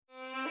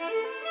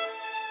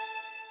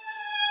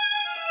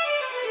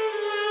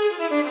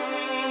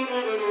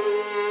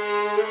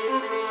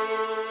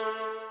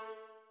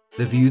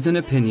The views and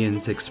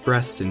opinions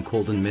expressed in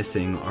Cold and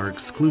Missing are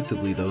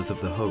exclusively those of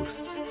the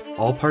hosts.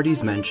 All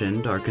parties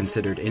mentioned are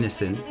considered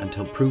innocent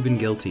until proven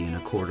guilty in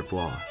a court of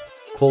law.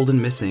 Cold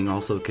and Missing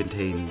also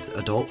contains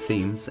adult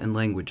themes and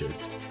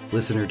languages.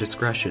 Listener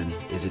discretion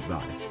is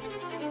advised.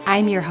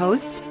 I'm your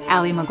host,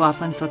 Allie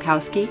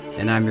McLaughlin-Solkowski.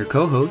 And I'm your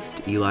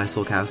co-host, Eli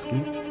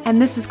Solkowski.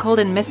 And this is Cold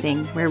and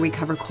Missing, where we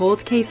cover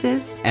cold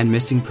cases and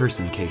missing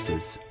person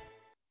cases.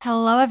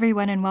 Hello,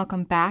 everyone, and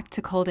welcome back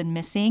to Cold and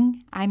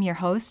Missing. I'm your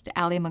host,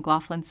 Allie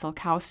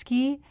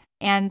McLaughlin-Solkowski,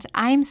 and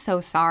I'm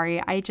so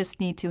sorry. I just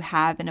need to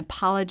have an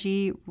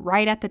apology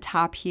right at the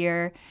top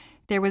here.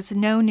 There was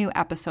no new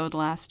episode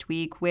last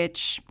week,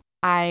 which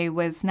I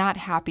was not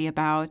happy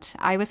about.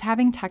 I was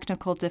having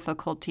technical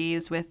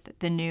difficulties with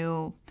the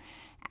new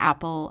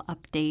Apple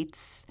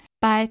updates.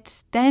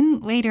 But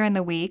then later in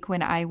the week,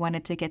 when I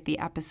wanted to get the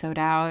episode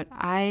out,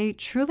 I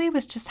truly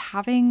was just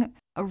having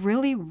a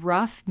really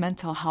rough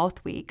mental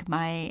health week.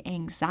 My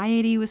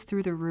anxiety was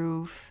through the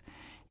roof,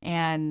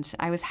 and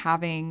I was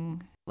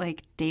having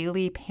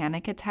daily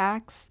panic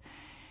attacks.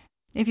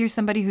 If you're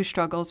somebody who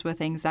struggles with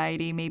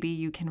anxiety, maybe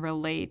you can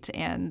relate,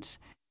 and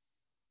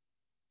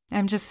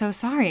I'm just so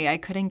sorry I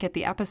couldn't get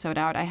the episode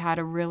out. I had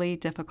a really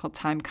difficult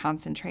time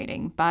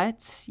concentrating,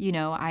 but,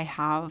 I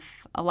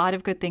have a lot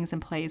of good things in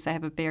place. I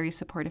have a very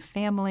supportive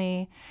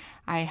family.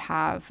 I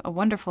have a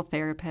wonderful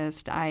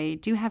therapist. I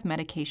do have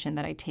medication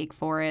that I take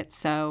for it,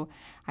 so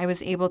I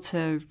was able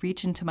to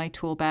reach into my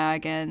tool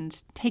bag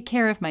and take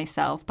care of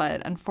myself,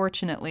 but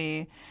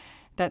unfortunately,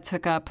 that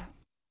took up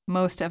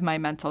most of my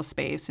mental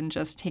space and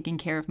just taking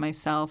care of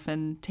myself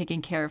and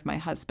taking care of my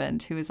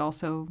husband, who is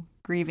also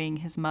grieving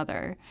his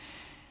mother.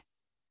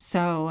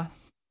 So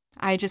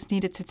I just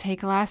needed to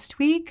take last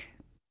week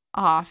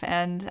off,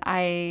 and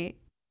I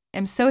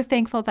am so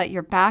thankful that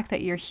you're back,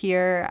 that you're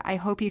here. I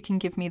hope you can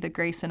give me the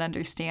grace and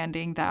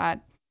understanding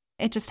that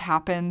it just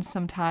happens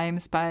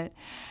sometimes, but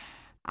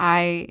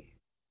I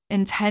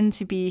intend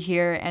to be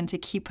here and to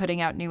keep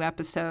putting out new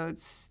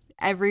episodes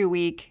every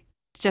week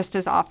just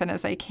as often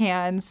as I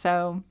can.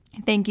 So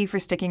thank you for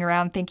sticking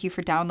around. Thank you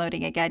for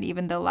downloading again,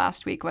 even though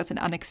last week was an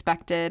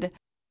unexpected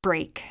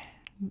break.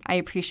 I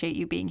appreciate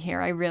you being here.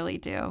 I really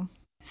do.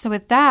 So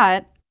with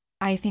that,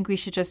 I think we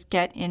should just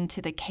get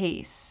into the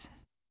case.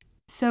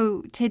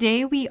 So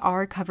today we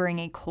are covering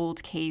a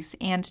cold case,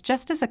 and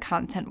just as a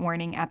content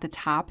warning at the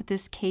top,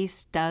 this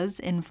case does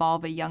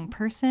involve a young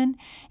person,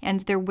 and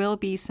there will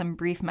be some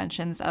brief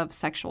mentions of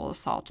sexual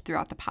assault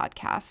throughout the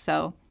podcast,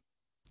 so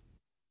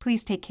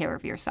please take care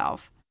of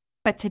yourself.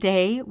 But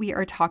today we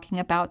are talking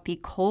about the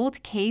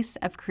cold case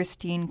of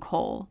Christine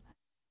Cole.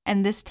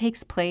 And this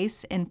takes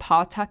place in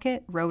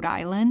Pawtucket, Rhode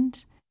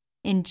Island,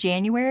 in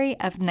January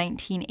of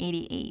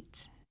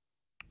 1988.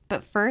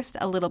 But first,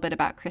 a little bit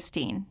about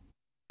Christine.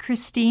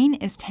 Christine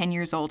is 10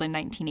 years old in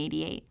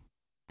 1988.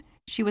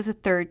 She was a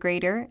third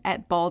grader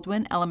at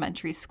Baldwin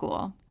Elementary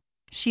School.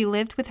 She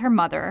lived with her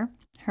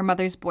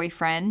mother's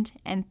boyfriend,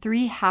 and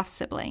 3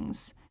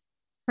 half-siblings.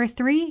 Her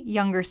 3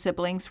 younger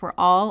siblings were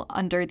all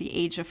under the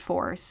age of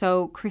 4,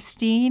 so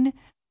Christine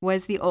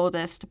was the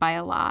oldest by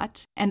a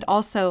lot, and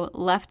also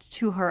left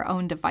to her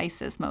own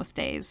devices most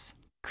days.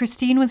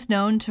 Christine was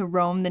known to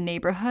roam the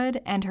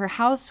neighborhood, and her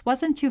house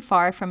wasn't too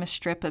far from a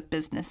strip of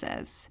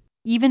businesses.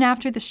 Even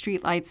after the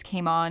streetlights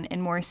came on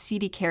and more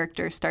seedy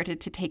characters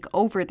started to take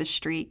over the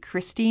street,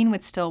 Christine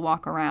would still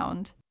walk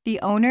around. The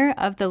owner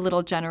of the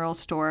Little General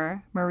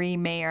store, Marie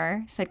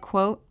Mayer, said,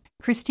 quote,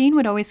 "Christine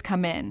would always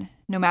come in,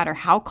 no matter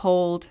how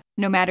cold,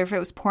 no matter if it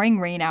was pouring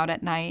rain out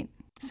at night.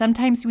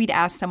 Sometimes we'd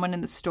ask someone in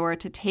the store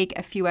to take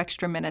a few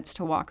extra minutes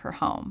to walk her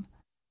home."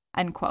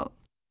 End quote.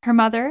 Her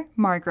mother,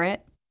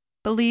 Margaret,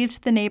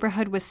 believed the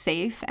neighborhood was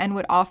safe and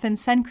would often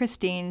send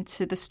Christine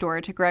to the store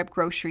to grab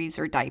groceries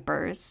or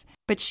diapers,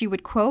 but she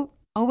would, quote,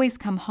 "always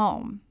come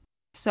home."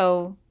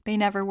 So they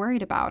never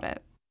worried about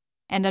it.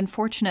 And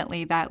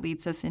unfortunately, that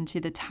leads us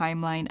into the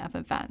timeline of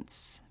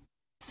events.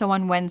 So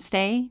on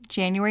Wednesday,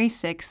 January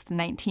 6th,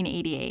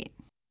 1988,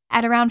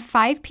 at around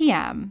 5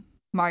 p.m.,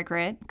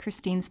 Margaret,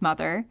 Christine's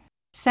mother,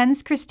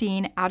 sends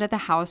Christine out of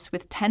the house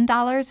with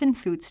 $10 in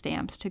food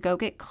stamps to go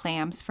get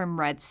clams from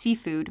Red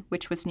Seafood,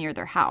 which was near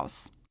their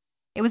house.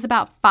 It was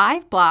about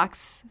 5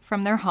 blocks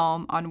from their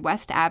home on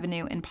West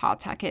Avenue in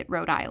Pawtucket,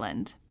 Rhode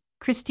Island.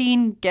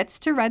 Christine gets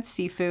to Red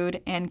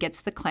Seafood and gets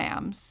the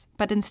clams,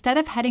 but instead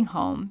of heading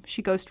home,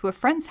 she goes to a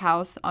friend's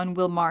house on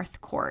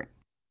Wilmarth Court.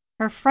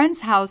 Her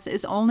friend's house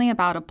is only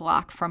about a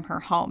block from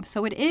her home,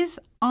 so it is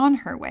on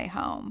her way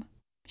home.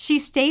 She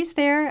stays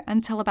there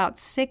until about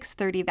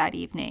 6:30 that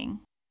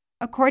evening.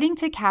 According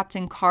to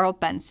Captain Carl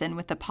Benson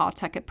with the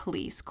Pawtucket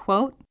Police,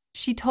 quote,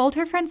 "She told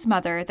her friend's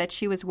mother that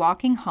she was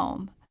walking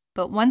home,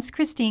 but once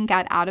Christine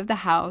got out of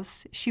the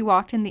house, she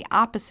walked in the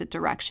opposite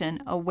direction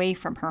away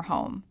from her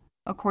home,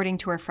 according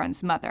to her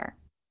friend's mother."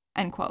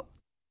 End quote.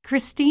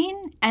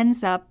 Christine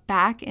ends up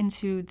back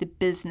into the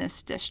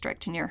business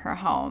district near her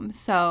home.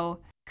 So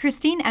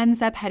Christine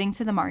ends up heading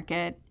to the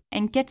market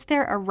and gets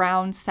there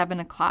around 7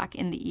 o'clock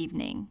in the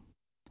evening.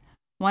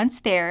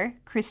 Once there,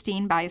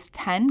 Christine buys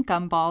 10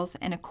 gumballs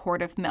and a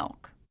quart of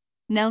milk.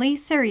 Nellie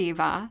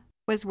Sariva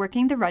was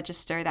working the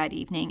register that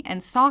evening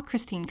and saw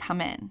Christine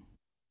come in.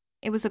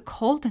 It was a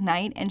cold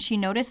night, and she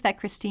noticed that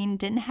Christine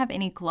didn't have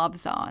any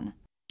gloves on.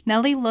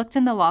 Nellie looked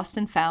in the lost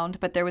and found,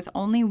 but there was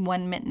only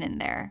one mitten in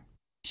there.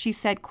 She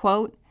said,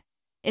 quote,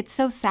 "It's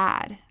so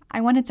sad.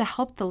 I wanted to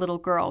help the little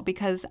girl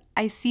because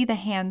I see the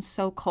hand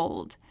so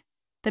cold.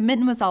 The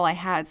mitten was all I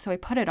had, so I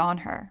put it on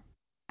her."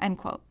 End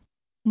quote.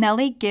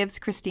 Nellie gives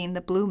Christine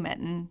the blue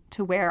mitten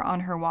to wear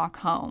on her walk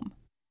home.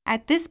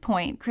 At this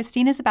point,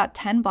 Christine is about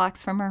 10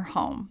 blocks from her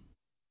home.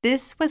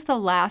 This was the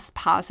last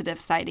positive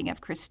sighting of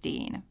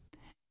Christine.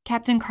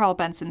 Captain Carl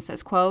Benson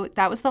says, quote,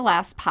 "That was the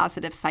last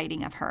positive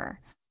sighting of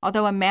her.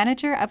 Although a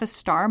manager of a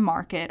Star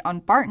Market on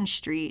Barton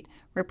Street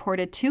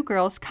reported 2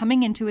 girls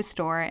coming into a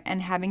store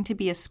and having to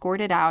be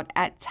escorted out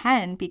at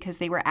 10 because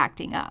they were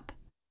acting up."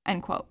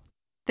 End quote.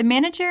 The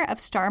manager of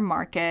Star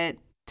Market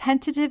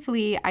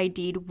tentatively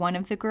ID'd one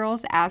of the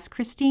girls as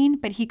Christine,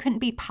 but he couldn't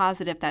be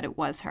positive that it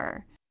was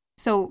her.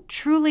 So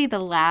truly the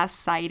last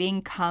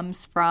sighting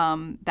comes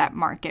from that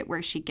market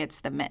where she gets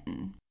the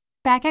mitten.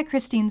 Back at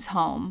Christine's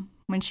home,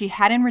 when she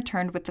hadn't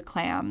returned with the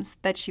clams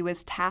that she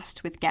was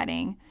tasked with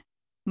getting,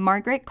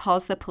 Margaret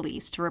calls the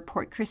police to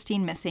report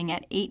Christine missing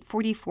at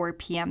 8:44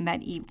 p.m.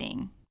 that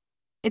evening.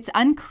 It's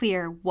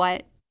unclear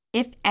what,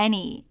 if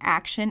any,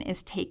 action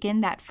is taken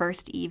that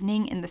first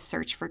evening in the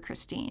search for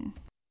Christine.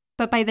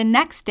 But by the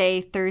next day,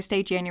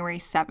 Thursday, January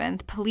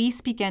 7th,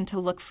 police begin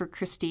to look for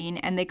Christine,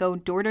 and they go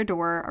door to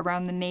door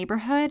around the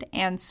neighborhood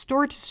and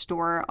store to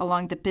store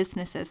along the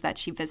businesses that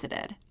she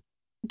visited.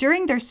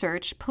 During their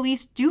search,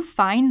 police do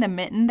find the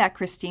mitten that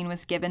Christine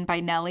was given by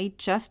Nellie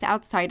just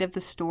outside of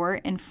the store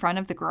in front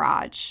of the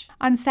garage.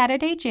 On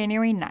Saturday,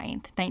 January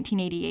 9th,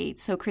 1988,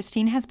 so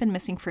Christine has been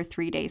missing for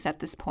 3 days at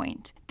this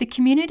point, the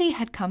community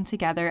had come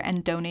together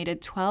and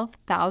donated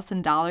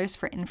 $12,000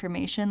 for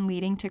information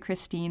leading to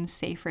Christine's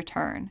safe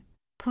return.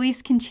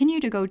 Police continue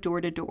to go door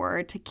to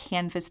door to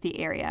canvass the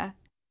area.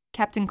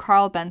 Captain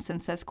Carl Benson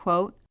says,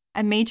 quote,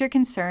 "A major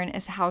concern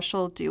is how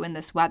she'll do in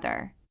this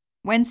weather.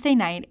 Wednesday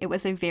night, it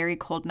was a very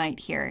cold night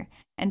here,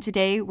 and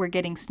today we're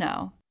getting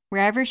snow.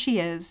 Wherever she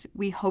is,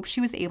 we hope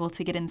she was able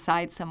to get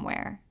inside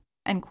somewhere."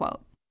 End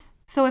quote.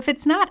 So if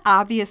it's not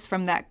obvious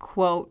from that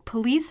quote,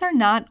 police are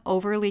not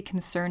overly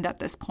concerned at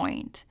this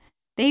point.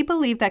 They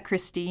believe that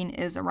Christine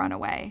is a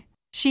runaway.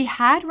 She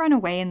had run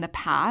away in the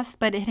past,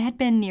 but it had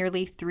been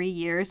nearly 3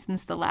 years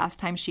since the last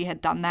time she had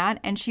done that,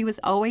 and she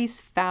was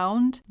always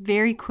found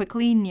very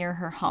quickly near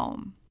her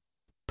home.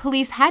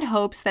 Police had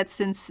hopes that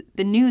since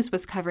the news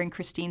was covering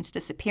Christine's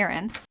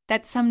disappearance,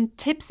 that some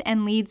tips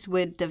and leads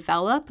would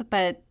develop,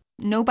 but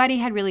nobody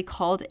had really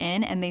called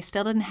in, and they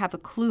still didn't have a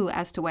clue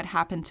as to what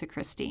happened to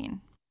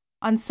Christine.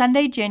 On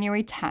Sunday,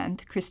 January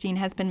 10th, Christine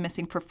has been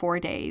missing for 4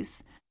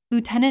 days.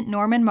 Lieutenant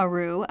Norman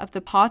Maru of the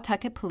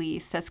Pawtucket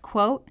Police says,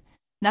 quote,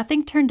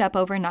 "Nothing turned up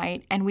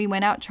overnight, and we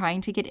went out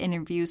trying to get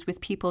interviews with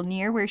people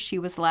near where she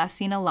was last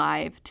seen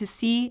alive to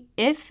see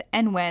if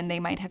and when they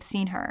might have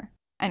seen her."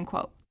 End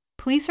quote.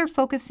 Police are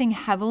focusing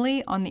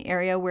heavily on the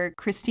area where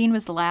Christine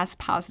was last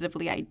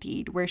positively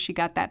ID'd, where she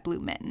got that blue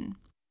mitten.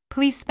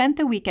 Police spent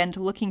the weekend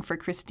looking for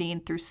Christine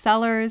through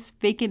cellars,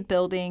 vacant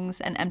buildings,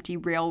 and empty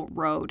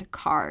railroad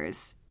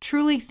cars,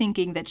 truly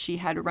thinking that she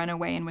had run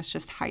away and was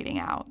just hiding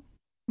out.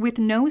 With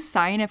no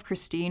sign of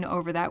Christine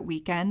over that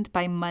weekend,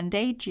 by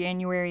Monday,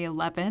 January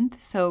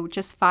 11th, so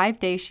just 5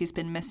 days she's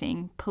been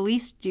missing,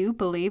 police do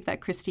believe that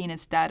Christine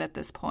is dead at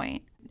this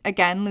point.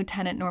 Again,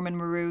 Lieutenant Norman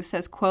Maru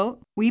says,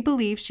 quote, "We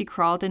believe she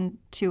crawled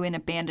into an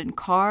abandoned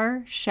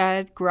car,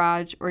 shed,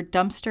 garage, or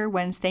dumpster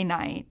Wednesday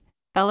night,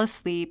 fell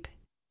asleep,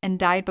 and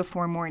died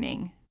before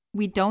morning.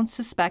 We don't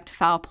suspect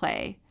foul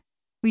play.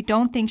 We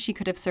don't think she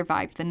could have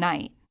survived the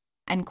night."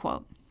 End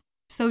quote.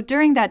 So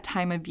during that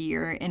time of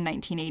year in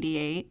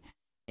 1988,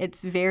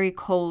 it's very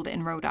cold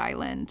in Rhode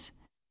Island,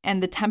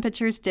 and the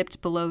temperatures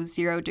dipped below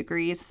 0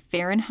 degrees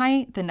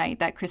Fahrenheit the night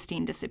that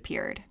Christine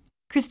disappeared.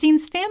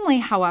 Christine's family,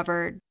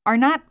 however, are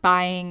not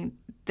buying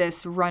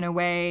this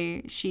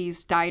runaway,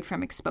 she's died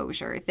from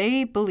exposure.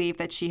 They believe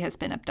that she has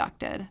been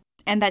abducted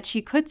and that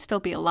she could still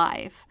be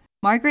alive.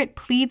 Margaret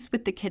pleads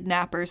with the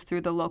kidnappers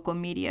through the local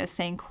media,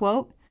 saying,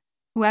 quote,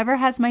 "Whoever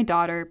has my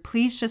daughter,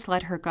 please just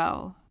let her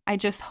go. I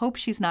just hope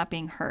she's not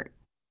being hurt."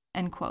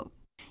 End quote.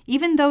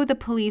 Even though the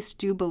police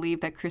do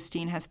believe that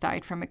Christine has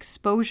died from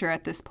exposure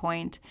at this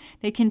point,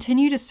 they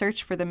continue to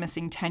search for the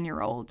missing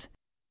 10-year-old.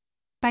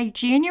 By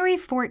January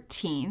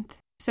 14th,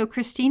 so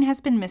Christine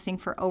has been missing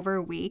for over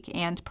a week,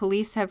 and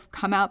police have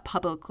come out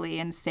publicly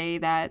and say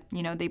that,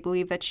 they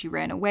believe that she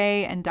ran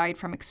away and died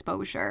from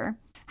exposure.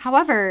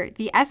 However,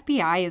 the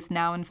FBI is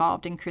now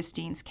involved in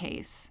Christine's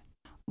case.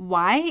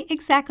 Why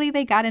exactly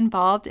they got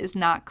involved is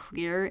not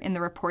clear in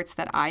the reports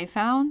that I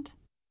found,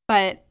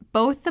 but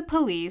both the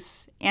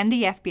police and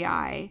the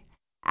FBI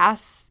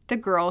asked the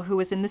girl who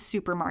was in the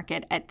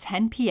supermarket at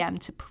 10 p.m.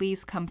 to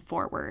please come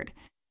forward.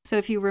 So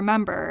if you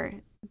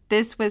remember,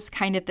 this was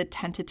kind of the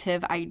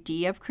tentative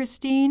ID of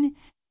Christine,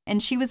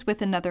 and she was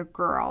with another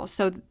girl.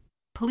 So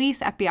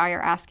police, FBI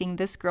are asking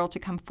this girl to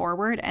come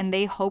forward, and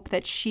they hope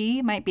that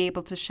she might be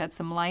able to shed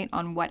some light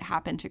on what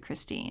happened to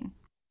Christine.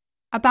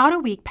 About a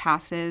week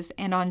passes,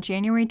 and on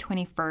January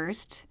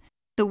 21st,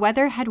 the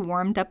weather had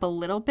warmed up a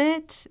little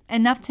bit,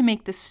 enough to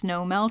make the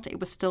snow melt. It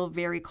was still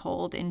very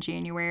cold in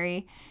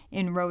January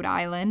in Rhode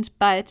Island,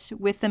 but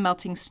with the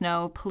melting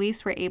snow,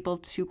 police were able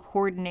to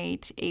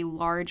coordinate a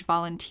large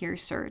volunteer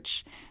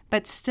search.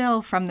 But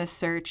still, from the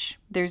search,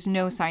 there's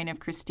no sign of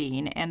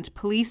Christine, and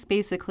police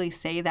basically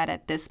say that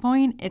at this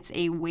point, it's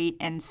a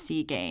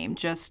wait-and-see game,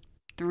 just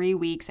 3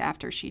 weeks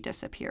after she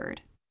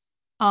disappeared.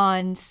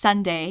 On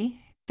Sunday,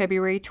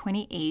 February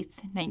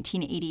 28th,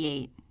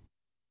 1988,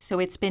 so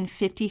it's been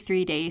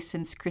 53 days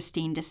since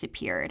Christine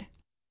disappeared.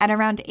 At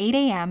around 8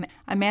 a.m.,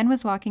 a man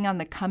was walking on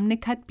the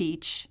Cumnicut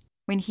Beach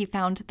when he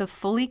found the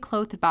fully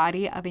clothed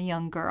body of a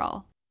young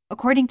girl.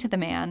 According to the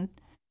man,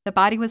 the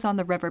body was on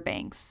the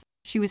riverbanks.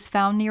 She was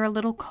found near a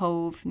little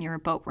cove near a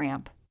boat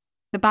ramp.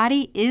 The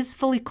body is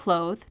fully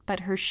clothed,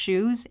 but her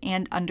shoes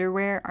and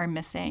underwear are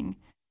missing,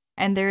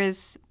 and there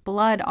is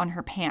blood on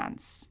her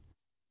pants.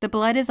 The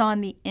blood is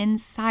on the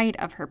inside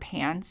of her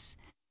pants,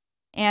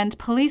 and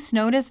police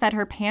noticed that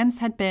her pants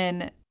had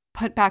been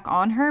put back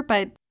on her,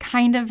 but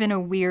kind of in a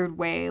weird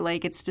way,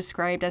 like it's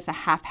described as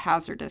a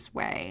haphazardous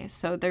way.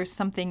 So there's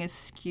something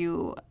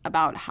askew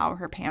about how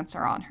her pants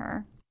are on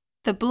her.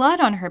 The blood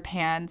on her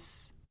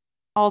pants,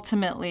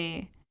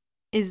 ultimately,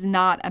 is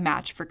not a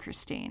match for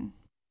Christine.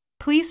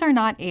 Police are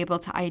not able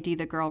to ID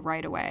the girl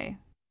right away,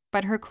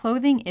 but her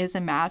clothing is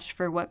a match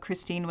for what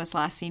Christine was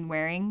last seen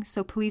wearing,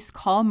 so police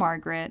call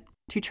Margaret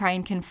to try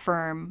and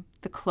confirm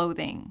the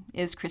clothing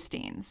is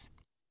Christine's.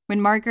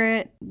 When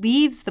Margaret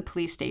leaves the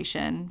police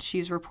station,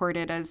 she's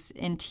reported as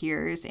in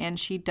tears, and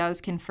she does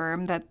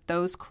confirm that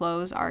those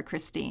clothes are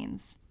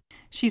Christine's.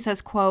 She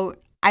says,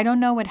 quote, "I don't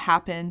know what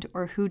happened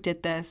or who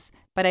did this,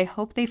 but I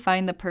hope they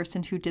find the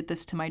person who did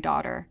this to my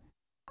daughter.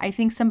 I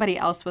think somebody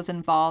else was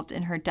involved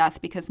in her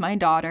death because my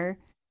daughter,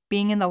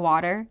 being in the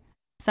water,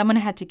 someone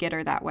had to get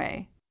her that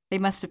way. They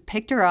must have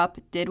picked her up,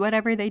 did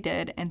whatever they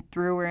did, and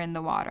threw her in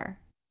the water."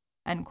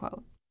 End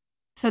quote.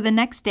 So the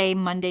next day,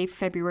 Monday,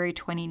 February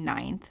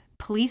 29th,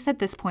 police at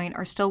this point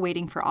are still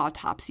waiting for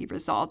autopsy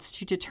results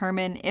to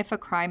determine if a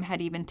crime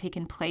had even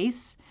taken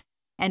place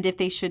and if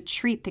they should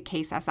treat the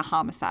case as a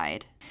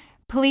homicide.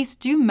 Police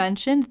do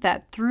mention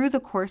that through the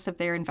course of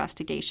their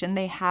investigation,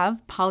 they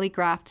have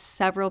polygraphed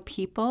several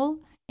people,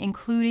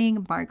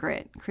 including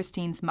Margaret,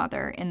 Christine's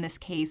mother, in this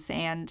case,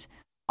 and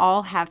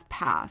all have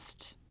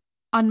passed.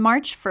 On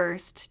March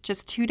 1st,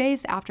 just 2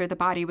 days after the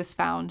body was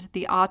found,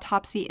 the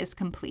autopsy is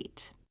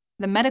complete.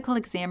 The medical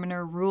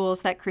examiner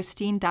rules that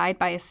Christine died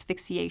by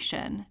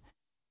asphyxiation,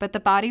 but the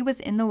body was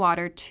in the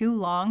water too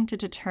long to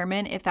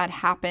determine if that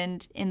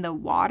happened in the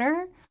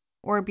water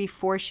or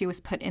before she was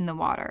put in the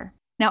water.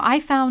 Now, I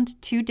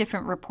found 2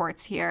 different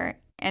reports here,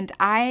 and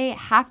I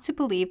have to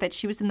believe that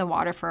she was in the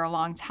water for a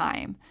long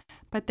time,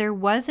 but there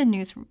was a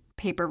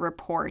newspaper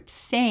report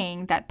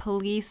saying that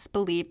police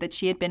believed that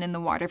she had been in the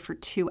water for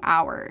 2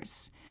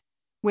 hours,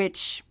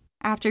 which,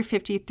 after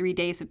 53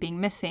 days of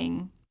being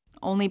missing,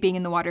 only being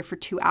in the water for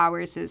 2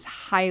 hours is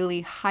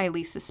highly,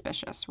 highly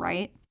suspicious,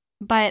 right?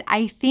 But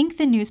I think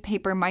the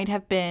newspaper might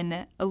have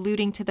been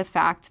alluding to the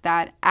fact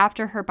that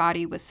after her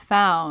body was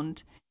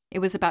found, it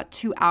was about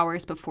 2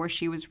 hours before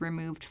she was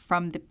removed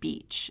from the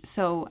beach.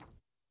 So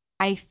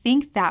I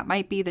think that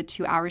might be the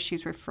 2 hours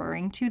she's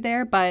referring to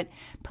there, but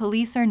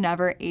police are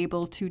never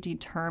able to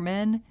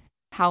determine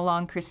how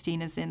long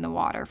Christine is in the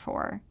water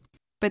for.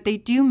 But they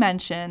do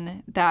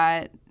mention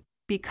that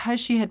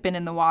because she had been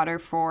in the water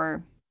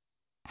for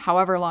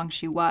however long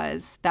she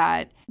was,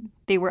 that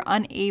they were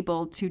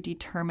unable to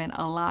determine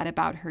a lot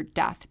about her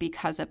death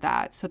because of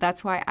that. So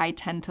that's why I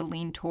tend to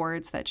lean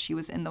towards that she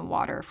was in the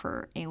water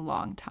for a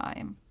long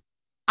time.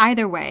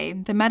 Either way,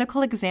 the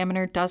medical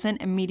examiner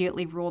doesn't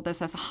immediately rule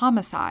this as a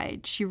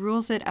homicide. She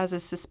rules it as a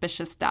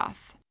suspicious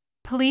death.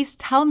 Police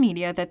tell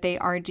media that they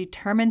are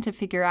determined to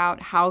figure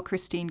out how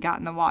Christine got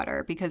in the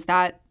water because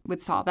that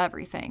would solve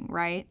everything,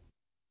 right?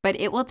 But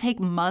it will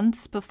take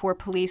months before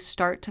police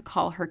start to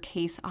call her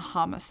case a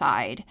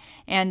homicide.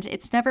 And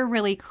it's never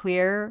really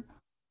clear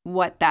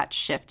what that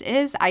shift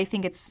is. I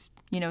think it's,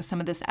 some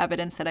of this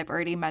evidence that I've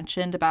already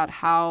mentioned about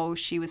how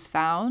she was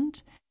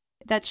found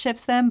that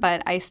shifts them.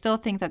 But I still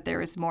think that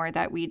there is more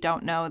that we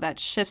don't know that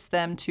shifts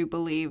them to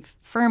believe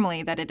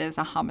firmly that it is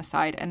a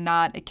homicide and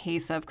not a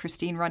case of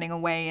Christine running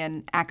away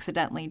and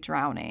accidentally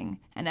drowning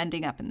and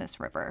ending up in this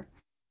river.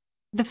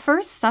 The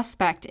first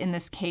suspect in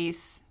this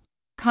case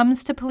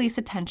comes to police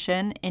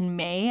attention in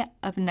May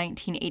of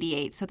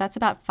 1988, so that's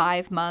about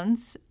 5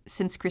 months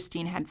since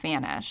Christine had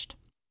vanished.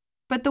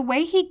 But the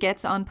way he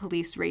gets on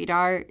police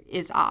radar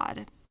is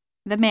odd.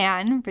 The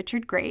man,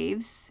 Richard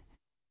Graves,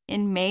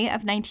 in May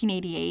of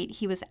 1988,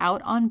 he was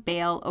out on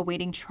bail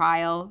awaiting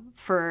trial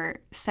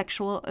for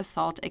sexual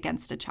assault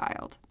against a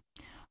child.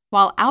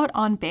 While out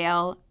on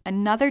bail,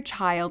 another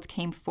child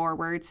came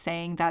forward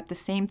saying that the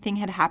same thing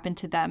had happened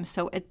to them,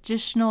 so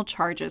additional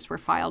charges were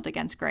filed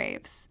against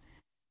Graves.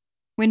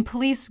 When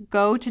police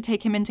go to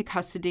take him into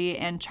custody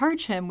and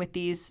charge him with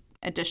these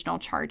additional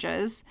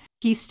charges,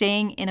 he's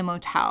staying in a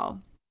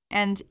motel.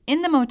 And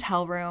in the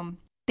motel room,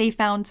 they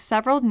found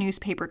several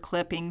newspaper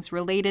clippings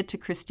related to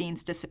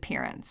Christine's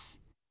disappearance.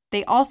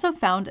 They also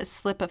found a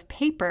slip of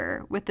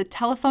paper with the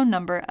telephone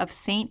number of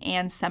St.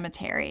 Anne's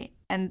Cemetery,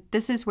 and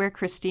this is where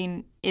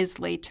Christine is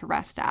laid to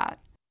rest at.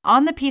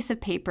 On the piece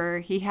of paper,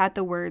 he had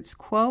the words,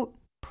 quote,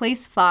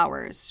 "Place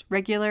flowers,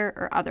 regular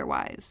or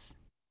otherwise,"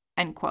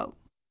 end quote.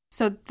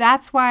 So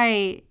that's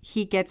why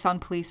he gets on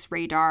police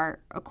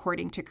radar,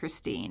 according to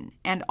Christine.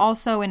 And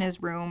also in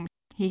his room,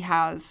 he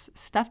has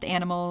stuffed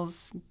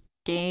animals,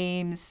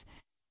 games,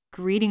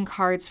 greeting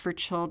cards for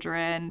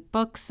children,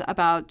 books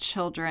about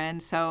children.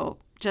 So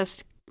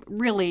just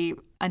really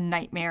a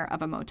nightmare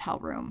of a motel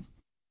room.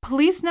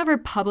 Police never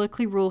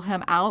publicly rule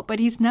him out, but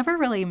he's never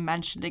really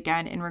mentioned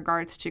again in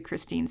regards to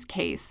Christine's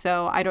case.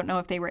 So I don't know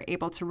if they were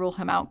able to rule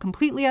him out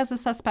completely as a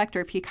suspect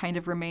or if he kind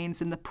of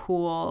remains in the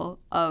pool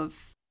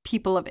of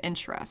people of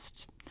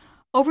interest.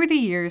 Over the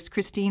years,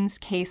 Christine's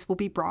case will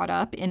be brought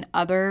up in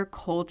other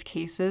cold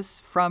cases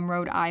from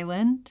Rhode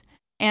Island.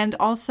 And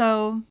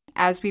also,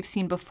 as we've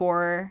seen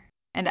before,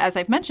 and as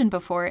I've mentioned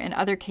before in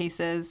other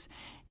cases,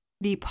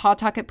 the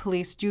Pawtucket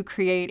police do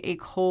create a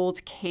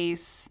cold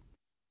case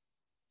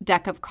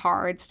deck of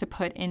cards to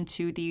put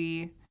into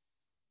the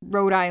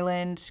Rhode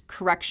Island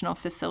correctional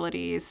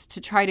facilities to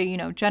try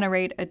to,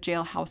 generate a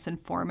jailhouse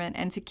informant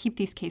and to keep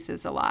these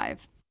cases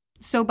alive.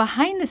 So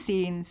behind the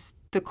scenes,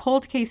 the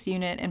cold case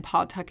unit in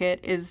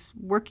Pawtucket is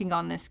working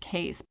on this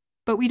case,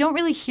 but we don't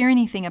really hear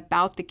anything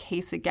about the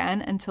case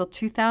again until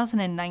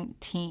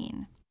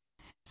 2019.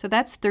 So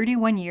that's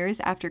 31 years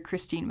after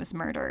Christine was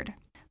murdered.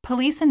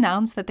 Police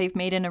announced that they've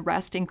made an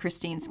arrest in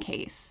Christine's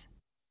case.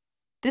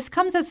 This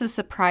comes as a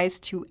surprise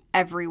to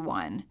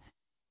everyone.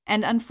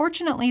 And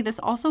unfortunately, this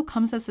also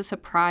comes as a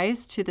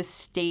surprise to the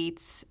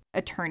state's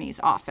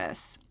attorney's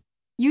office.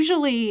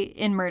 Usually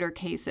in murder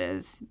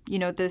cases,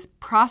 the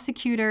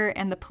prosecutor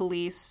and the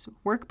police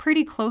work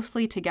pretty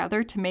closely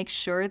together to make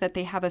sure that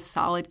they have a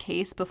solid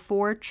case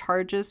before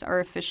charges are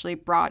officially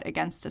brought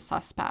against a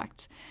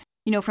suspect.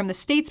 From the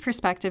state's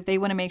perspective, they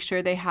want to make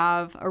sure they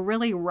have a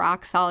really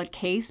rock-solid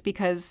case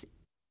because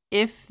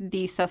if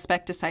the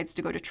suspect decides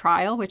to go to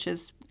trial, which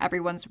is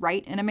everyone's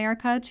right in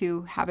America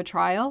to have a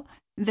trial,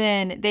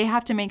 then they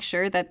have to make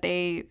sure that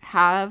they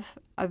have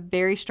a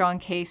very strong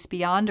case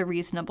beyond a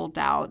reasonable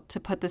doubt to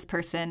put this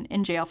person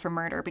in jail for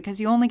murder because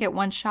you only get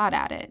one shot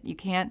at it. You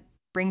can't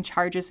bring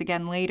charges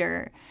again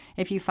later.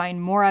 If you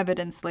find more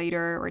evidence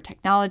later or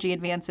technology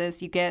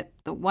advances, you get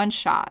the one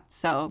shot.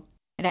 So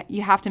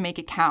you have to make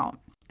it count.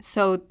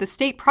 So the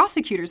state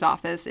prosecutor's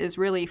office is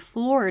really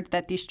floored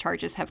that these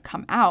charges have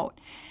come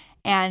out.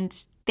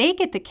 And they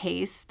get the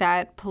case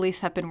that police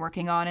have been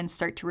working on and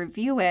start to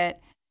review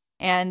it.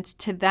 And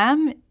to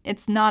them,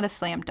 it's not a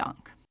slam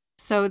dunk.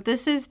 So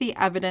this is the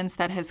evidence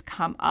that has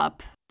come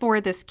up for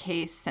this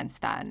case since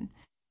then.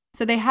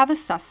 So they have a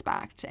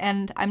suspect,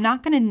 and I'm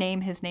not going to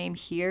name his name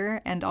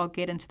here, and I'll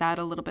get into that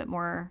a little bit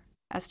more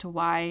as to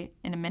why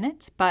in a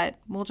minute, but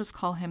we'll just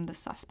call him the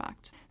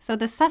suspect. So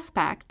the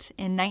suspect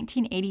in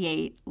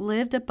 1988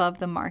 lived above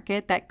the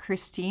market that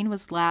Christine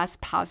was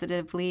last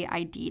positively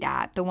ID'd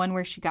at, the one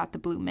where she got the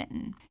blue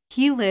mitten.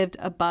 He lived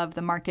above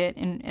the market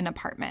in an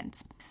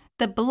apartment.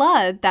 The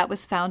blood that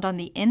was found on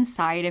the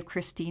inside of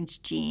Christine's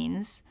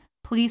jeans,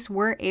 police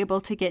were able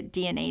to get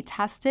DNA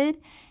tested,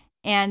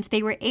 and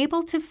they were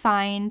able to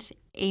find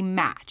a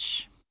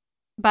match.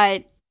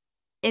 But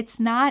it's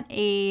not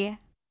a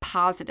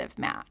positive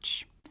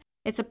match.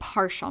 It's a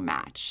partial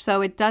match.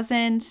 So it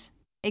doesn't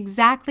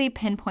exactly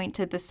pinpoint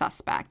to the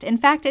suspect. In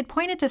fact, it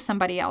pointed to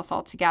somebody else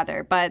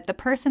altogether, but the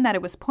person that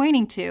it was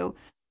pointing to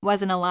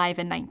wasn't alive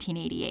in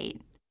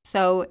 1988.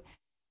 So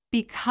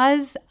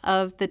because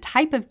of the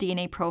type of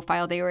DNA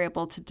profile they were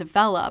able to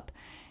develop,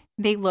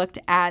 they looked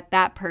at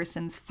that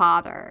person's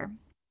father.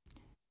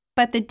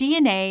 But the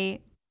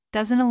DNA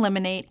doesn't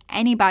eliminate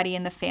anybody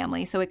in the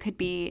family. So it could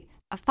be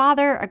a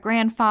father, a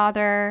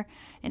grandfather,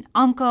 an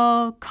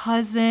uncle,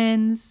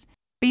 cousins.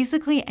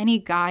 Basically, any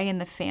guy in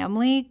the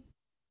family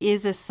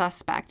is a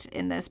suspect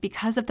in this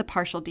because of the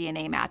partial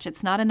DNA match.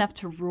 It's not enough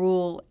to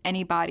rule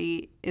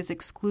anybody is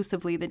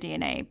exclusively the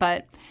DNA,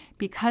 but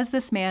because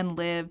this man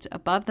lived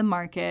above the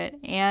market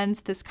and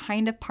this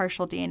kind of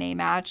partial DNA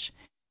match,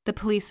 the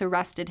police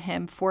arrested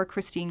him for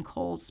Christine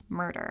Cole's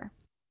murder.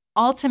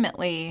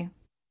 Ultimately,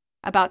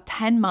 about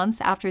 10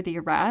 months after the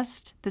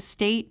arrest, the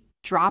state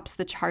drops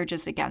the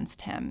charges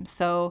against him.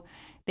 So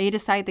they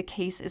decide the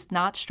case is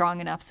not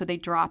strong enough, so they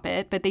drop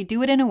it. But they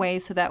do it in a way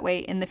so that way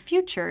in the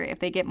future, if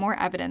they get more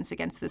evidence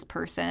against this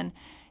person,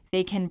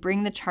 they can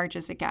bring the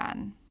charges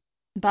again.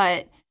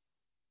 But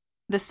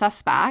the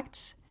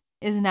suspect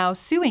is now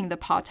suing the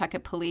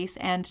Pawtucket police,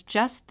 and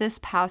just this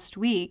past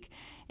week,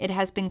 it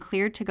has been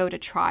cleared to go to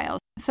trial.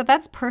 So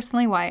that's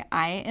personally why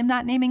I am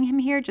not naming him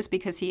here, just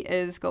because he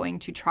is going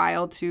to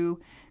trial to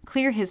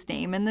clear his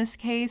name in this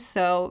case.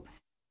 So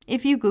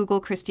if you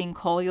Google Christine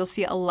Cole, you'll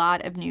see a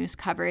lot of news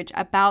coverage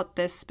about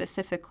this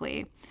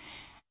specifically.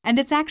 And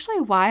it's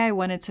actually why I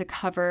wanted to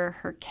cover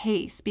her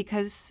case,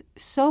 because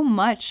so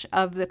much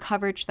of the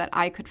coverage that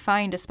I could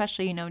find,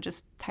 especially,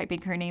 just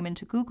typing her name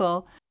into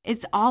Google,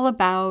 it's all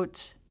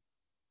about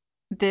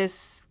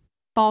this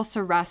false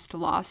arrest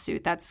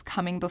lawsuit that's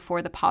coming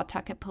before the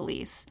Pawtucket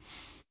police.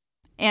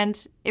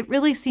 And it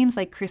really seems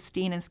like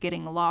Christine is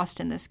getting lost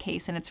in this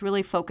case, and it's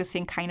really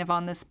focusing kind of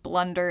on this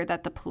blunder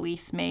that the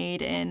police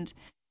made and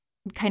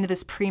kind of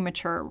this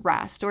premature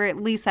arrest, or at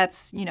least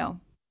that's,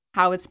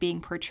 how it's being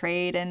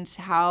portrayed and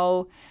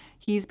how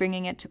he's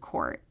bringing it to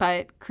court.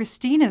 But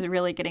Christine is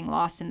really getting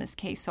lost in this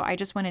case, so I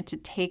just wanted to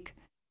take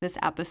this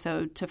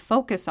episode to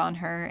focus on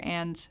her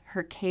and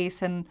her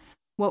case and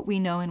what we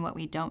know and what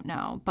we don't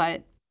know.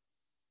 But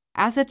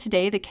as of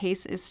today, the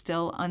case is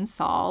still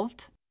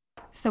unsolved.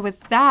 So with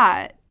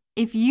that,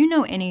 if you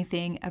know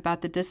anything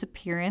about the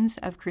disappearance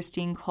of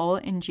Christine Cole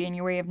in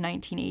January of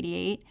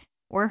 1988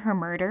 or her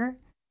murder,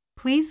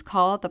 please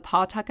call the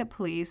Pawtucket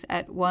Police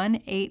at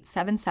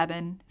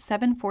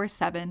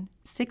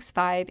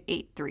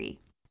 1-877-747-6583.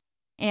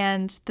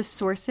 And the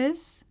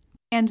sources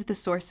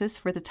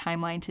for the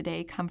timeline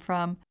today come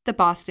from the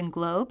Boston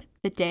Globe,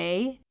 The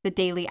Day, The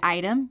Daily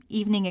Item,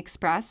 Evening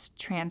Express,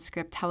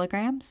 Transcript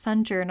Telegram,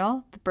 Sun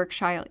Journal, the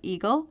Berkshire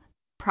Eagle,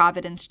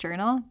 Providence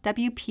Journal,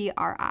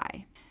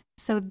 WPRI.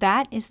 So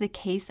that is the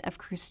case of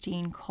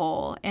Christine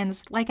Cole. And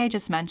like I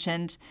just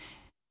mentioned,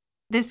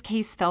 this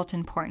case felt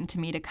important to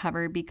me to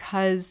cover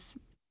because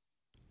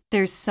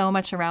there's so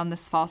much around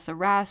this false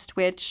arrest,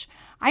 which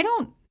I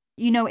don't,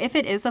 if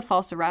it is a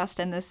false arrest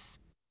and this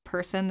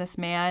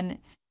man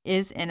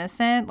is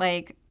innocent,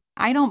 I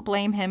don't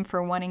blame him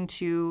for wanting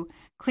to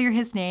clear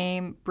his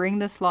name, bring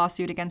this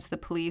lawsuit against the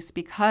police,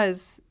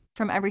 because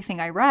from everything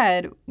I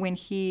read, when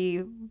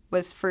he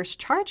was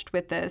first charged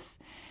with this,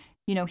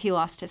 he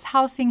lost his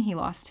housing, he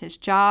lost his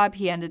job,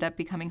 he ended up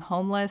becoming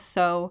homeless.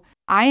 So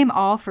I am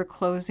all for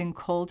closing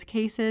cold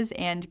cases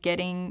and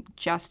getting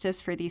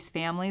justice for these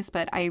families,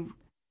 but I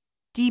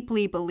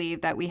deeply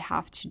believe that we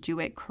have to do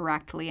it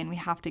correctly and we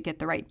have to get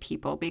the right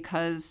people,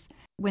 because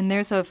when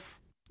there's a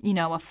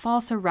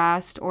false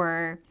arrest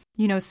or,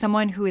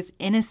 someone who is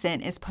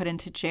innocent is put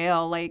into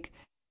jail,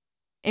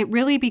 it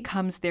really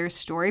becomes their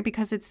story,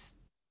 because it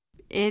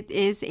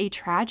is a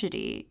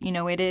tragedy.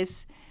 It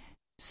is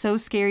so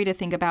scary to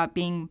think about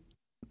being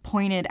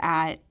pointed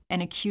at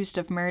and accused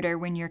of murder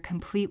when you're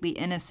completely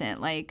innocent.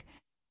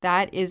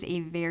 That is a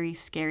very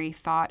scary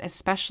thought,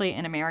 especially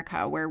in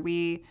America, where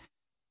we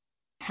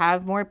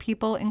have more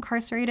people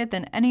incarcerated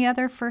than any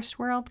other first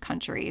world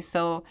country.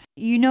 So,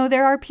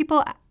 there are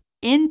people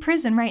in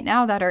prison right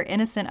now that are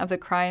innocent of the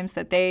crimes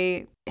that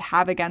they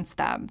have against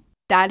them.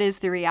 That is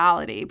the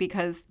reality,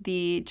 because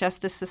the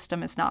justice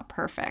system is not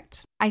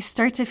perfect. I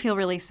start to feel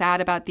really sad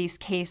about these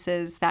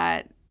cases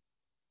that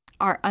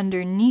are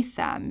underneath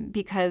them,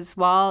 because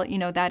while,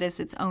 that is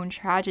its own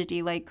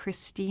tragedy,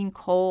 Christine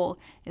Cole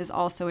is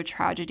also a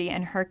tragedy,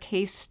 and her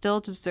case still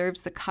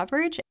deserves the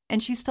coverage,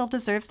 and she still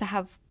deserves to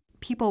have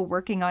people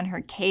working on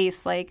her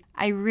case.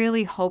 I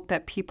really hope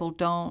that people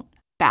don't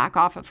back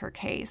off of her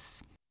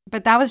case.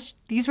 But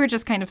these were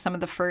just kind of some of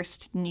the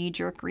first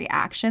knee-jerk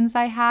reactions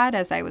I had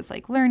as I was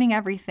learning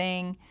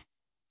everything.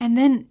 And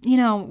then,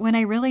 when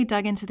I really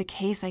dug into the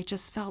case, I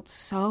just felt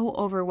so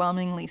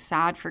overwhelmingly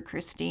sad for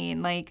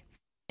Christine.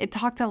 It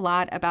talked a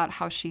lot about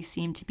how she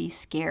seemed to be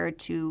scared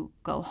to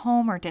go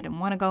home or didn't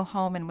want to go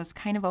home and was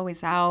kind of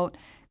always out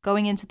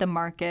going into the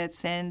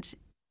markets. And,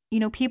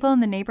 people in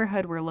the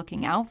neighborhood were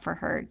looking out for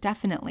her.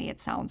 Definitely, it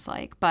sounds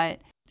like.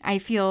 But I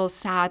feel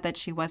sad that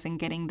she wasn't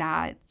getting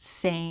that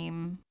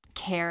same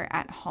care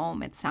at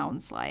home, it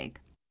sounds like.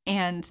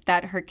 And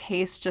that her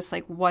case just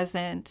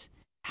wasn't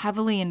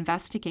heavily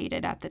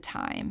investigated at the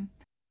time.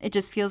 It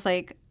just feels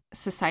like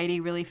society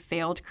really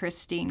failed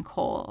Christine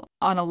Cole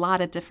on a lot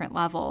of different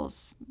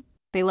levels.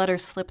 They let her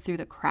slip through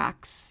the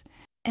cracks.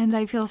 And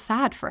I feel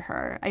sad for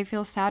her. I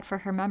feel sad for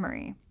her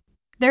memory.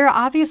 There are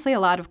obviously a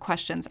lot of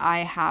questions I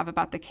have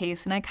about the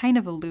case, and I kind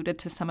of alluded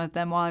to some of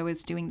them while I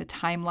was doing the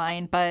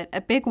timeline, but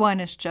a big one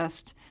is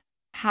just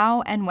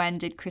how and when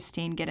did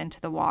Christine get into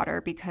the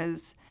water?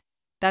 Because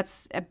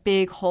that's a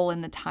big hole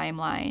in the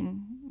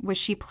timeline. Was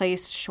she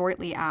placed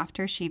shortly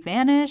after she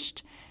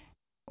vanished?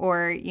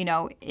 Or,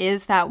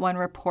 is that one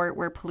report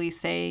where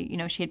police say,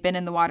 she had been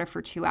in the water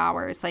for 2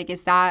 hours?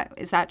 Is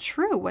that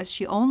true? Was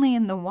she only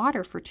in the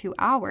water for 2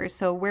 hours?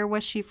 So where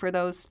was she for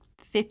those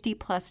 50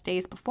 plus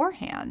days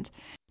beforehand?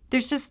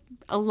 There's just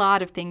a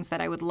lot of things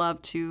that I would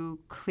love to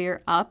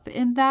clear up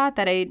in that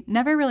I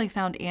never really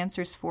found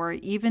answers for,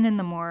 even in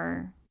the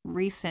more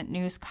recent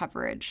news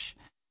coverage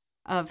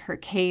of her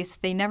case.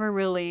 They never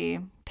really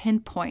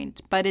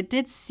pinpoint, but it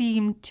did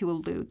seem to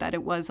allude that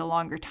it was a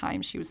longer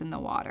time she was in the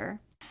water.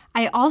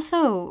 I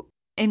also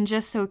am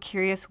just so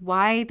curious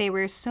why they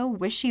were so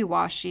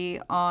wishy-washy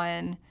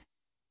on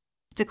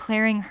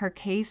declaring her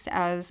case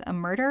as a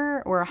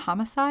murder or a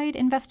homicide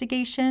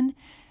investigation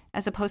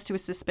as opposed to a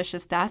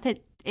suspicious death.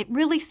 It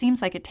really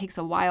seems like it takes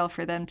a while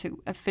for them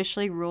to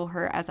officially rule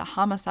her as a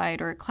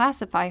homicide or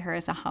classify her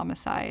as a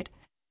homicide.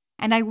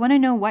 And I want to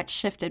know what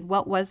shifted.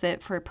 What was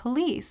it for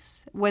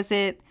police? Was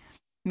it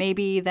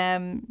maybe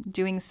them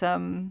doing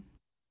some,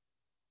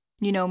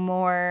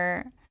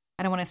 more,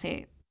 I don't want to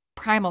say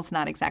primal's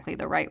not exactly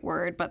the right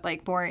word, but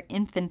like more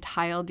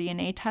infantile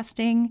DNA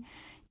testing?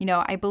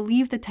 I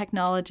believe the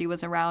technology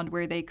was around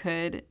where they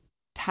could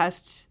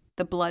test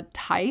the blood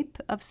type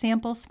of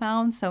samples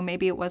found. So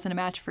maybe it wasn't a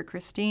match for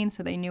Christine,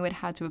 so they knew it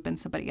had to have been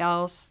somebody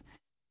else.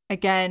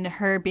 Again,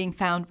 her being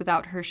found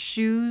without her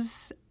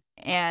shoes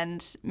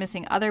and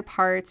missing other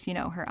parts,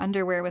 her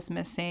underwear was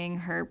missing,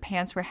 her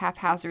pants were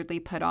haphazardly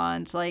put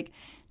on. So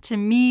to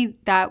me,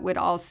 that would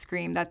all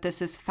scream that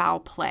this is foul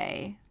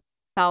play.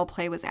 Foul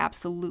play was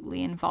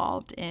absolutely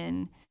involved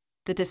in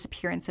the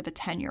disappearance of a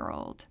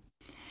 10-year-old.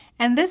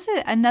 And this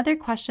is another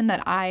question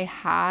that I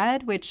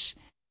had, which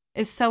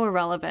is so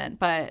irrelevant,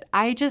 but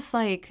I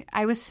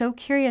was so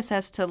curious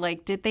as to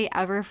did they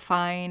ever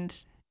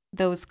find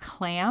those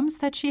clams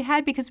that she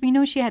had? Because we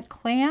know she had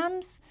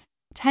clams,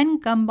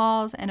 10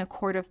 gumballs, and a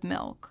quart of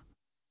milk.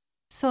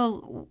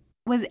 So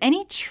was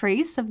any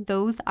trace of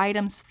those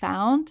items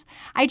found?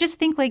 I just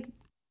think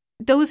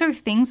those are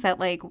things that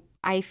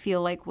I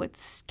feel would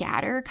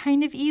scatter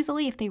kind of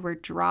easily if they were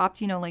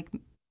dropped,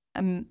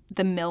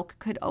 the milk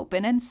could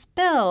open and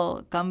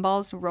spill,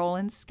 gumballs roll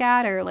and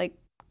scatter,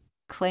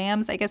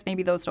 clams, I guess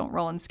maybe those don't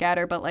roll and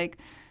scatter, but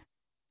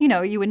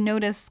you would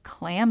notice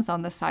clams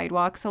on the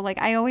sidewalk. So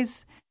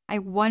I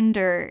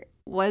wonder,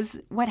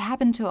 what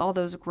happened to all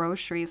those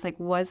groceries?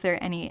 Was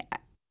there any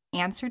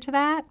answer to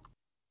that?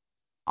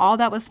 All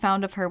that was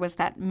found of her was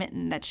that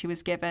mitten that she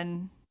was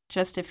given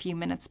just a few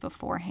minutes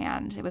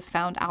beforehand. It was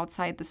found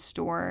outside the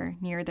store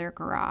near their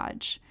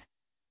garage.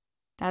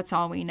 That's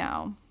all we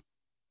know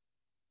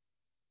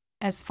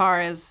as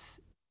far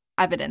as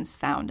evidence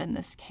found in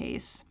this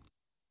case.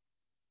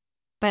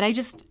 But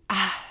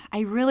I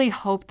really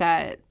hope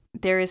that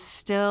there is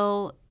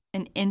still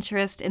an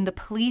interest in the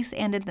police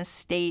and in the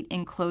state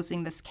in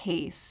closing this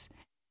case.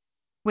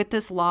 With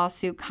this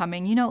lawsuit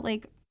coming,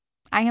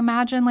 I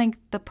imagine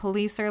the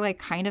police are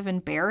kind of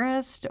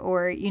embarrassed,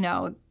 or,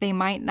 they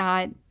might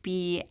not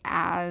be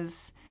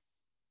as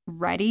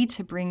ready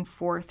to bring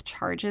forth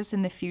charges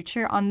in the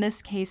future on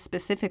this case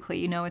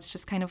specifically. It's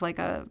just kind of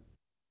a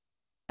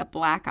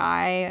black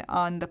eye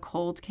on the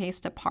cold case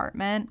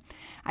department.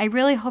 I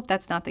really hope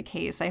that's not the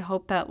case. I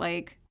hope that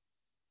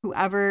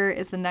whoever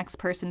is the next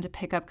person to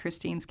pick up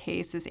Christine's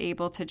case is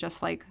able to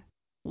just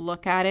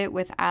look at it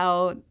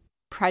without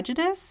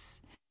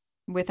prejudice,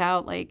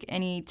 without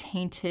any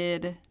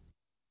tainted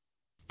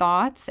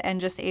thoughts, and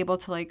just able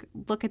to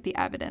look at the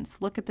evidence,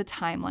 look at the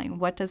timeline.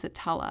 What does it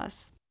tell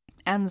us?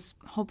 And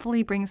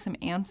hopefully bring some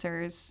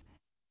answers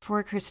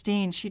for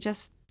Christine. She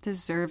just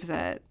deserves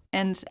it.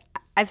 And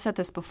I've said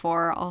this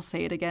before, I'll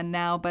say it again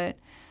now, but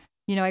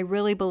I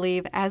really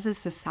believe as a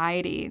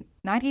society,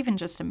 not even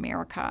just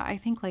America, I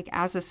think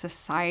as a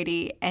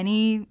society,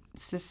 any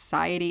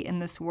society in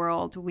this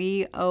world,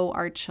 we owe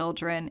our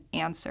children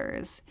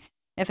answers.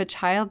 If a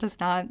child does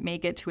not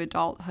make it to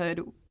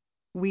adulthood,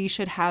 we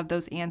should have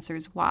those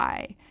answers.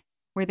 Why?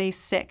 Were they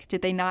sick?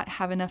 Did they not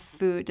have enough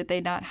food? Did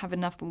they not have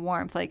enough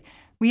warmth?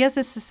 We as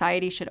a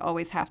society should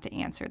always have to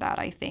answer that,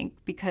 I think,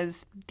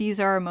 because these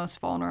are our most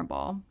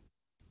vulnerable.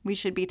 We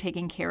should be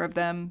taking care of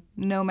them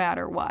no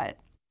matter what.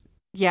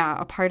 Yeah,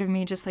 a part of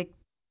me just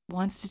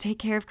wants to take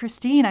care of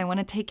Christine. I want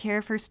to take care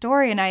of her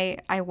story. And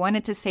I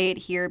wanted to say it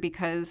here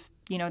because,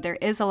 there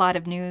is a lot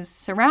of news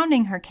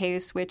surrounding her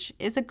case, which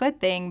is a good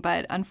thing.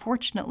 But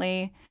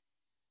unfortunately,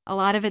 a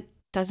lot of it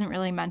doesn't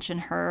really mention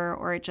her,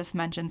 or it just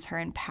mentions her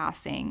in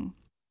passing,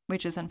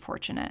 which is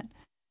unfortunate.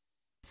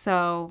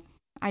 So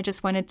I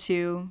just wanted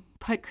to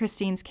put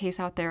Christine's case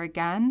out there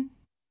again.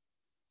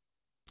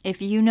 If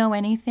you know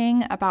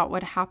anything about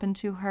what happened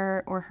to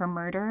her or her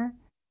murder,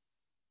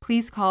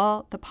 please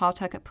call the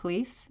Pawtucket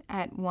Police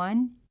at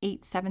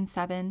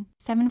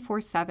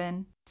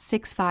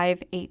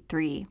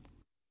 1-877-747-6583.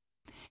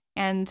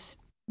 And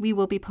we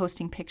will be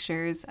posting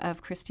pictures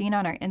of Christine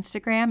on our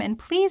Instagram. And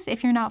please,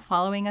 if you're not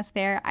following us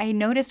there, I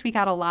noticed we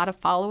got a lot of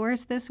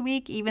followers this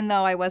week, even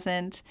though I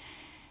wasn't,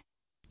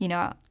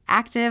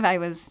 active. I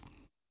was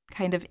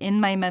kind of in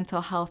my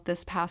mental health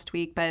this past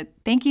week, but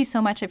thank you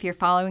so much if you're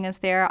following us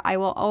there. I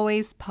will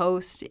always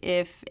post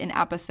if an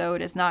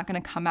episode is not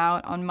going to come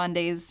out on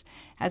Mondays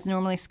as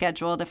normally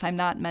scheduled. If I'm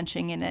not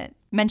mentioning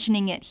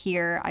it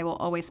here, I will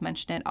always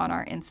mention it on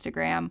our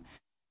Instagram.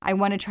 I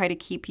want to try to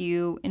keep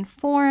you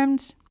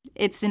informed.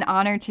 It's an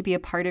honor to be a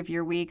part of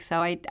your week,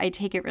 so I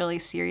take it really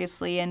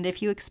seriously. And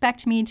if you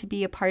expect me to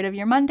be a part of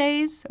your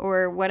Mondays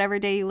or whatever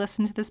day you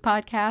listen to this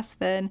podcast,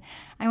 then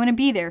I want to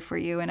be there for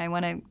you, and I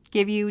want to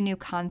give you new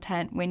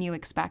content when you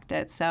expect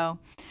it. So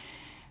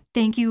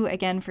thank you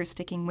again for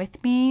sticking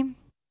with me.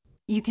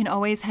 You can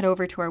always head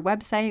over to our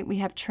website. We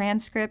have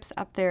transcripts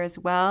up there as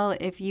well.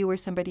 If you or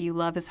somebody you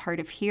love is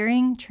hard of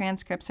hearing,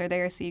 transcripts are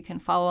there so you can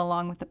follow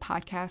along with the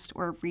podcast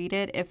or read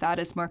it if that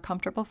is more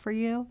comfortable for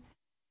you.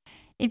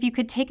 If you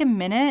could take a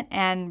minute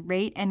and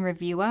rate and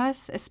review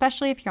us,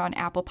 especially if you're on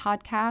Apple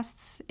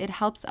Podcasts, it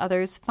helps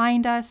others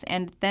find us,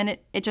 and then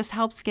it just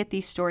helps get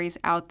these stories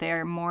out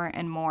there more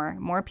and more.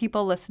 More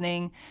people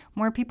listening,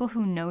 more people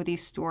who know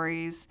these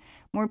stories,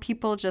 more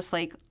people just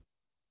like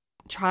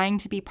trying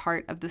to be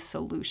part of the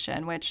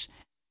solution, which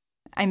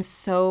I'm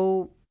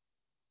so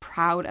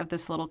proud of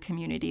this little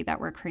community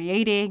that we're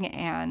creating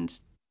and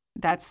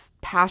that's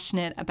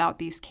passionate about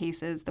these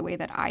cases the way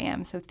that I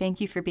am. So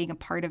thank you for being a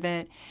part of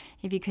it.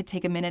 If you could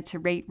take a minute to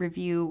rate,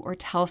 review, or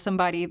tell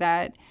somebody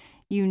that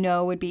you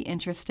know would be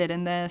interested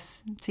in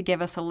this to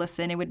give us a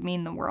listen, it would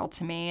mean the world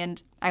to me,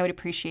 and I would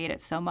appreciate it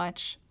so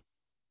much.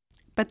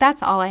 But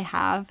that's all I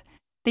have.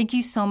 Thank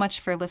you so much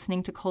for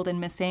listening to Cold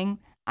and Missing.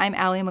 I'm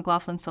Allie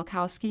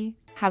McLaughlin-Silkowski.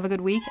 Have a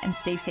good week and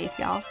stay safe,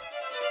 y'all.